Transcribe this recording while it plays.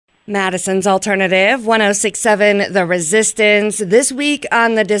Madison's Alternative, 1067 The Resistance. This week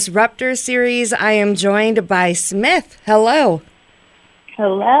on the Disruptor series, I am joined by Smith. Hello.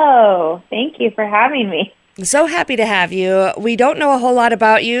 Hello. Thank you for having me. So happy to have you. We don't know a whole lot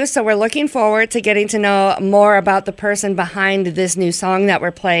about you, so we're looking forward to getting to know more about the person behind this new song that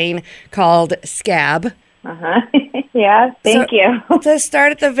we're playing called Scab. Yeah, thank you. To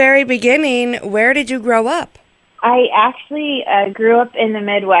start at the very beginning, where did you grow up? I actually grew up in the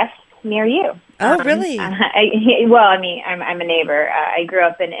Midwest near you. Oh, really? I'm a neighbor. I grew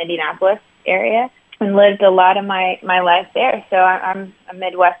up in Indianapolis area and lived a lot of my life there. So I'm a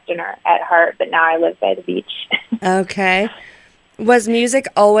Midwesterner at heart, but now I live by the beach. Okay. Was music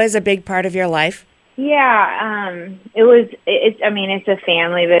always a big part of your life? Yeah, it's a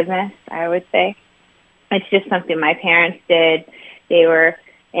family business, I would say. It's just something my parents did. They were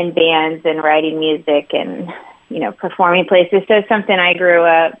in bands and writing music and, performing places. So it's something I grew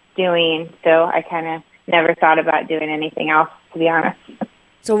up doing. So I kind of never thought about doing anything else, to be honest.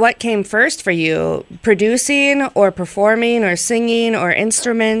 So what came first for you? Producing or performing or singing or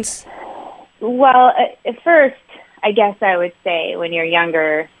instruments? Well, at first, I guess I would say when you're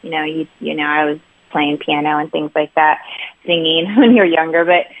younger, I was playing piano and things like that, singing when you're younger.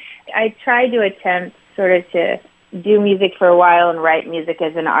 But I tried to attempt sort of to do music for a while and write music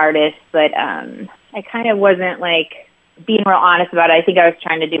as an artist, but I kind of wasn't being real honest about it. I think I was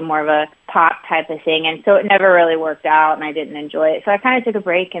trying to do more of a pop type of thing, and so it never really worked out, and I didn't enjoy it. So I kind of took a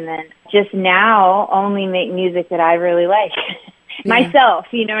break, and then just now only make music that I really like. Myself,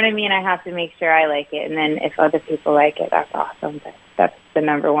 you know what I mean? I have to make sure I like it, and then if other people like it, that's awesome. That's the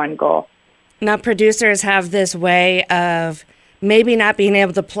number one goal. Now, producers have this way of maybe not being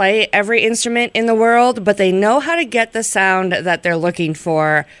able to play every instrument in the world, but they know how to get the sound that they're looking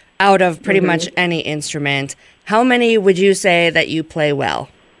for out of pretty much any instrument. How many would you say that you play well?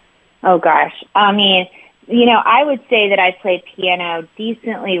 Oh, gosh. I mean, I would say that I play piano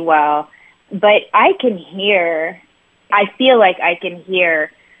decently well, but I feel like I can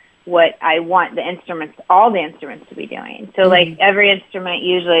hear what I want all the instruments to be doing. So every instrument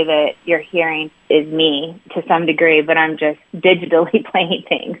usually that you're hearing is me to some degree, but I'm just digitally playing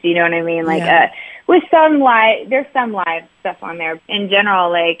things. You know what I mean? With there's some live stuff on there. In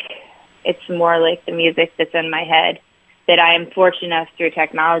general, it's more like the music that's in my head that I am fortunate enough through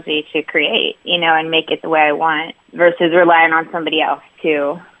technology to create, and make it the way I want versus relying on somebody else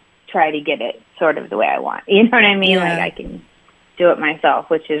to try to get it sort of the way I want. You know what I mean? Yeah. I can do it myself,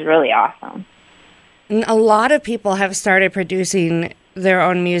 which is really awesome. And a lot of people have started producing their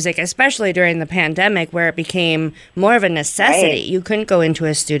own music, especially during the pandemic where it became more of a necessity. Right. You couldn't go into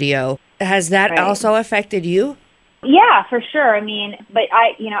a studio. Has that also affected you? Yeah, for sure. I mean, but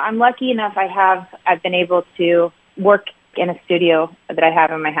I'm lucky enough I've been able to work in a studio that I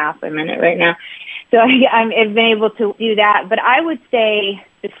have in my house. I'm in it right now. So I've been able to do that. But I would say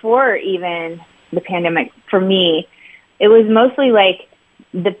before even the pandemic, for me, it was mostly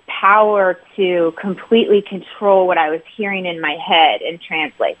the power to completely control what I was hearing in my head and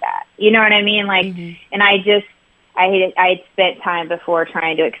translate that. You know what I mean? And I had spent time before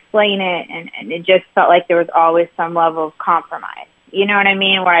trying to explain it, and it just felt like there was always some level of compromise. You know what I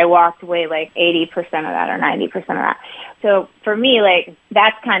mean? Where I walked away 80% of that or 90% of that. So for me,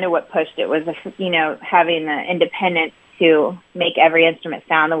 that's kind of what pushed it was, having the independence to make every instrument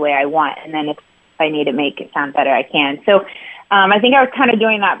sound the way I want. And then if I need to make it sound better, I can. So I think I was kind of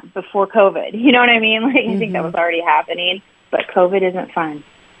doing that before COVID. You know what I mean? I think that was already happening, but COVID isn't fun.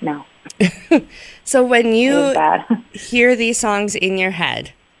 No. So when you hear these songs in your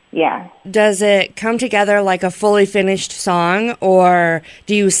head, yeah, does it come together like a fully finished song, or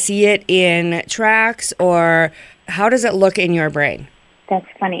do you see it in tracks, or how does it look in your brain? That's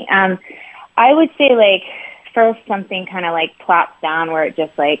funny. I would say first something kind of plops down where it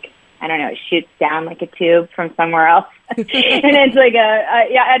just it shoots down like a tube from somewhere else. And it's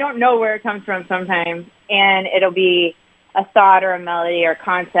I don't know where it comes from sometimes. And it'll be a thought or a melody or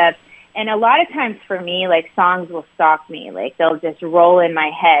concept. And a lot of times for me, songs will stalk me. They'll just roll in my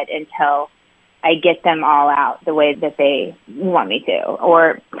head until I get them all out the way that they want me to,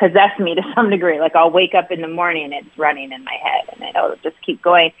 or possess me to some degree. I'll wake up in the morning and it's running in my head and it'll just keep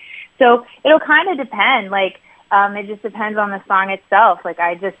going. So it'll kind of depend. It just depends on the song itself.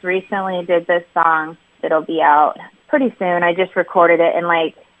 I just recently did this song that'll be out pretty soon. I just recorded it, and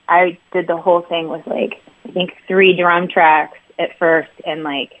I did the whole thing with I think 3 drum tracks at first and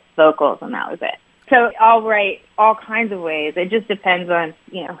vocals, and that was it. So I'll write all kinds of ways. It just depends on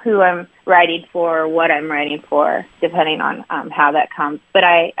who I'm writing for, what I'm writing for, depending on how that comes. But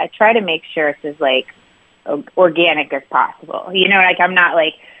I try to make sure it's as organic as possible. I'm not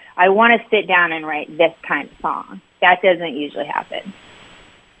I want to sit down and write this kind of song. That doesn't usually happen.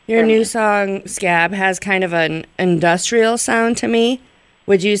 Your new song, Scab, has kind of an industrial sound to me.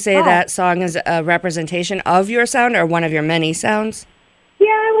 Would you say that song is a representation of your sound or one of your many sounds? Yeah,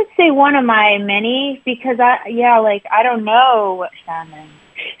 I would say one of my many, because I don't know what sound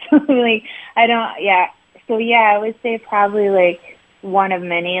I'm like, I would say probably like one of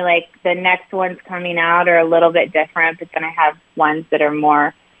many. Like the next ones coming out are a little bit different, but then I have ones that are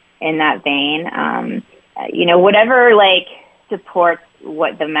more in that vein. Whatever like supports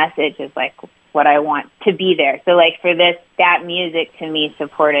what the message is, like what I want to be there. So like for this, that music to me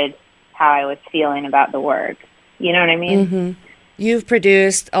supported how I was feeling about the work. You know what I mean? Mm-hmm. You've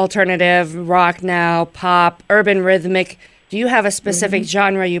produced alternative, rock now, pop, urban rhythmic. Do you have a specific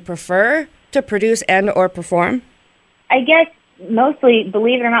genre you prefer to produce and or perform? I guess mostly,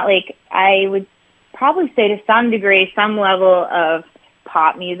 believe it or not, like I would probably say to some degree, some level of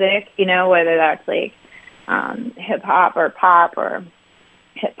pop music, whether that's like hip hop or pop or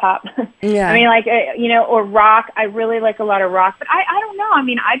hip hop. Yeah. I mean, like, or rock. I really like a lot of rock, but I don't know. I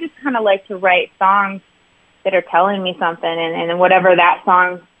mean, I just kind of like to write songs that are telling me something, and whatever that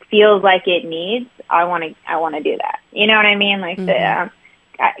song feels like it needs, I want to do that. You know what I mean? Like,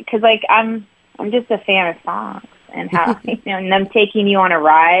 because like I'm just a fan of songs and how and them taking you on a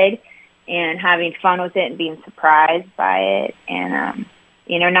ride and having fun with it and being surprised by it, and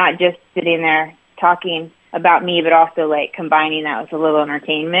not just sitting there talking about me, but also like combining that with a little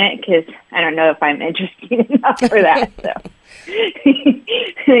entertainment, because I don't know if I'm interesting enough for that. So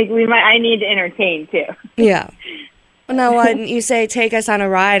I need to entertain too. Yeah. Well, now when you say take us on a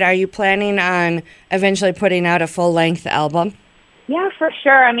ride, are you planning on eventually putting out a full-length album? Yeah, for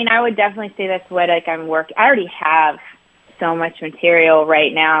sure. I mean, I would definitely say that's what I'm working. I already have so much material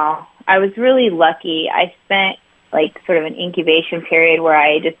right now. I was really lucky. I spent like sort of an incubation period where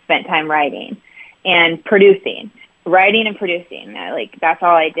I just spent time writing and producing. That's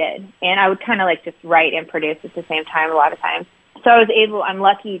all I did. And I would kind of like just write and produce at the same time a lot of times. So I'm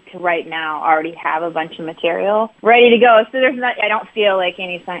lucky to right now already have a bunch of material ready to go. So I don't feel like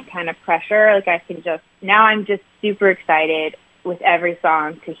any kind of pressure. Like I'm just super excited with every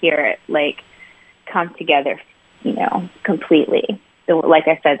song to hear it like come together, completely. So like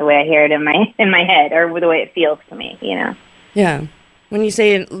I said, the way I hear it in my head, or the way it feels to me, Yeah. When you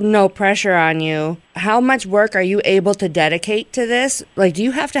say no pressure on you, how much work are you able to dedicate to this? Like, do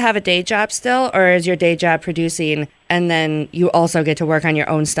you have to have a day job still, or is your day job producing and then you also get to work on your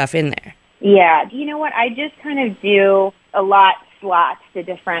own stuff in there? Yeah. You know what? I just kind of do a lot slots to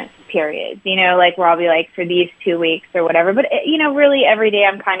different periods, like where I'll be like for these 2 weeks or whatever. But, really every day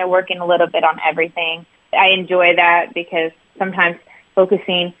I'm kind of working a little bit on everything. I enjoy that because sometimes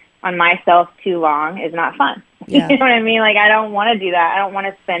focusing on myself too long is not fun. Yeah. You know what I mean? Like, I don't want to do that. I don't want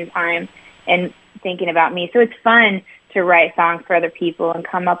to spend time and thinking about me. So it's fun to write songs for other people and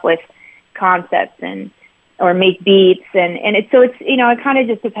come up with concepts or make beats. And it kind of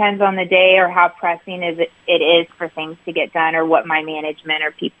just depends on the day or how pressing it is for things to get done, or what my management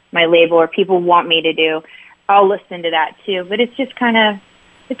or my label or people want me to do. I'll listen to that too. But it's just kind of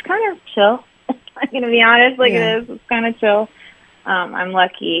chill. I'm going to be honest. It is. It's kind of chill. I'm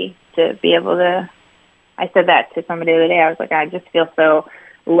lucky to be able to. I said that to somebody the other day. I was like, I just feel so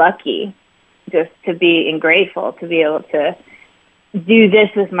lucky just to be and grateful to be able to do this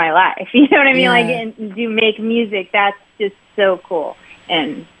with my life. You know what I mean? Yeah. Like, and make music. That's just so cool.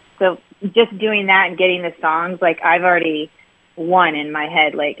 And so just doing that and getting the songs, like I've already won in my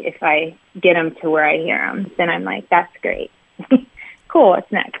head. Like if I get them to where I hear them, then I'm like, that's great. Cool.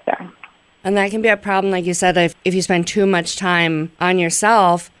 What's next? So. And that can be a problem, like you said, if you spend too much time on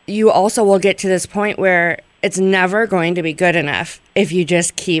yourself, you also will get to this point where it's never going to be good enough if you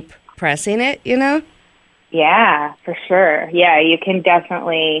just keep pressing it, Yeah, for sure. Yeah, you can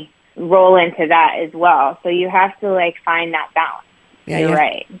definitely roll into that as well. So you have to, find that balance. Yeah, You're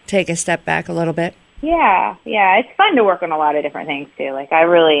right. Take a step back a little bit. Yeah. It's fun to work on a lot of different things, too. I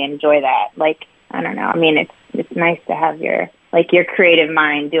really enjoy that. I don't know. I mean, it's nice to have your creative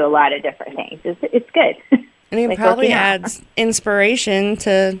mind do a lot of different things. It's good. And it probably adds inspiration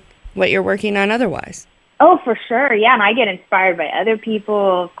to what you're working on otherwise. Oh, for sure. Yeah, and I get inspired by other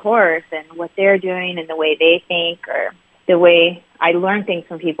people, of course, and what they're doing and the way they think, or the way I learn things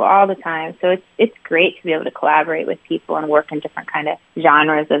from people all the time. So it's great to be able to collaborate with people and work in different kind of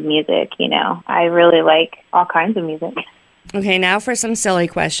genres of music, I really like all kinds of music. Okay, now for some silly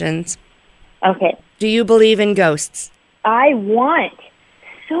questions. Okay. Do you believe in ghosts? I want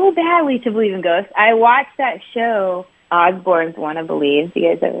so badly to believe in ghosts. I watched that show, Osborne's Wanna Believe. You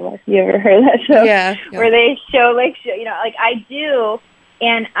guys ever heard that show? Yeah. Where they show, I do,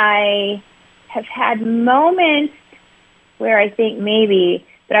 And I have had moments where I think maybe,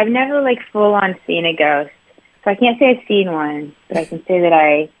 but I've never like full on seen a ghost. So I can't say I've seen one, but I can say that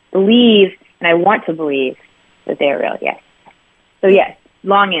I believe and I want to believe that they are real. Yes. So yes,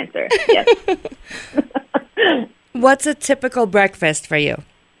 long answer. Yes. What's a typical breakfast for you?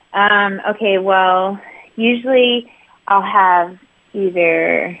 Okay, well, usually I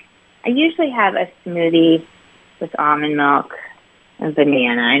usually have a smoothie with almond milk and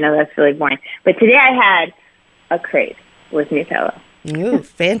banana. I know that's really boring. But today I had a crepe with Nutella. Ooh,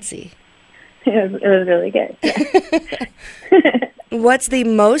 fancy. It was really good. Yeah. What's the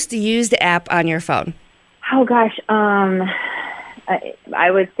most used app on your phone? Oh, gosh. I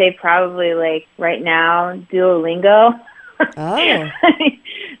would say probably like right now, Duolingo. Oh.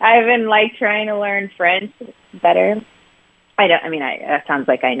 I've been like trying to learn French better. That sounds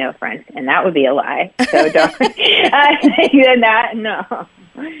like I know French, and that would be a lie. So don't. No,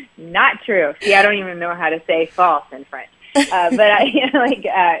 not true. See, I don't even know how to say false in French. But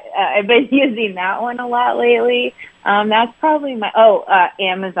I've been using that one a lot lately. That's probably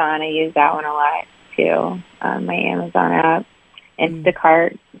Amazon. I use that one a lot too. My Amazon app,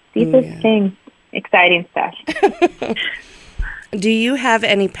 Instacart, these are things, exciting stuff. Do you have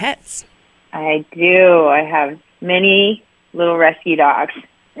any pets? I do. I have many little rescue dogs.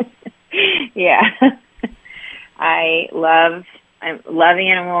 Yeah. I love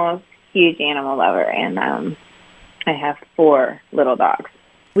animals, huge animal lover, and I have 4 little dogs.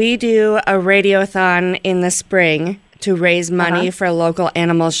 We do a radiothon in the spring to raise money for local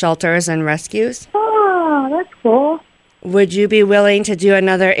animal shelters and rescues. Oh, that's cool. Would you be willing to do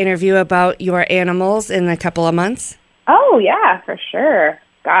another interview about your animals in a couple of months? Oh, yeah, for sure.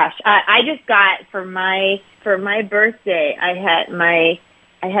 Gosh, I just got for my birthday, I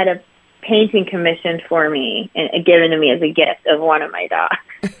had a painting commissioned for me and given to me as a gift of one of my dogs.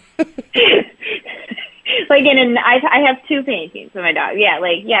 I have 2 paintings of my dog.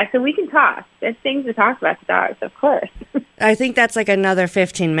 Yeah, so we can talk. There's things to talk about the dogs, of course. I think that's like another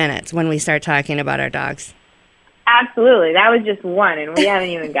 15 minutes when we start talking about our dogs. Absolutely. That was just one, and we haven't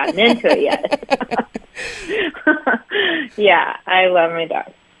even gotten into it yet. Yeah, I love my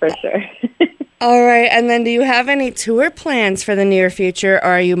dogs, for sure. All right, and then do you have any tour plans for the near future,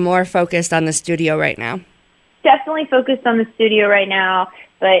 or are you more focused on the studio right now? Definitely focused on the studio right now,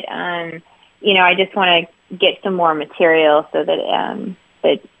 but, I just want to get some more material so that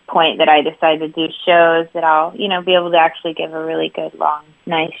the point that I decide to do shows that I'll, be able to actually give a really good, long,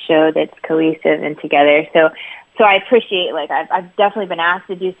 nice show that's cohesive and together. So I appreciate, I've definitely been asked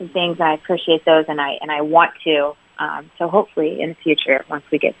to do some things, and I appreciate those, and I want to. So hopefully in the future, once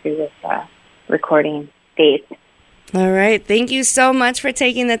we get through this recording phase. All right. Thank you so much for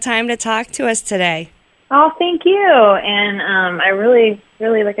taking the time to talk to us today. Oh, thank you. And I really,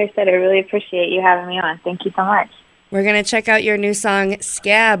 really, like I said, I really appreciate you having me on. Thank you so much. We're going to check out your new song,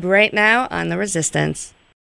 Scab, right now on The Resistance.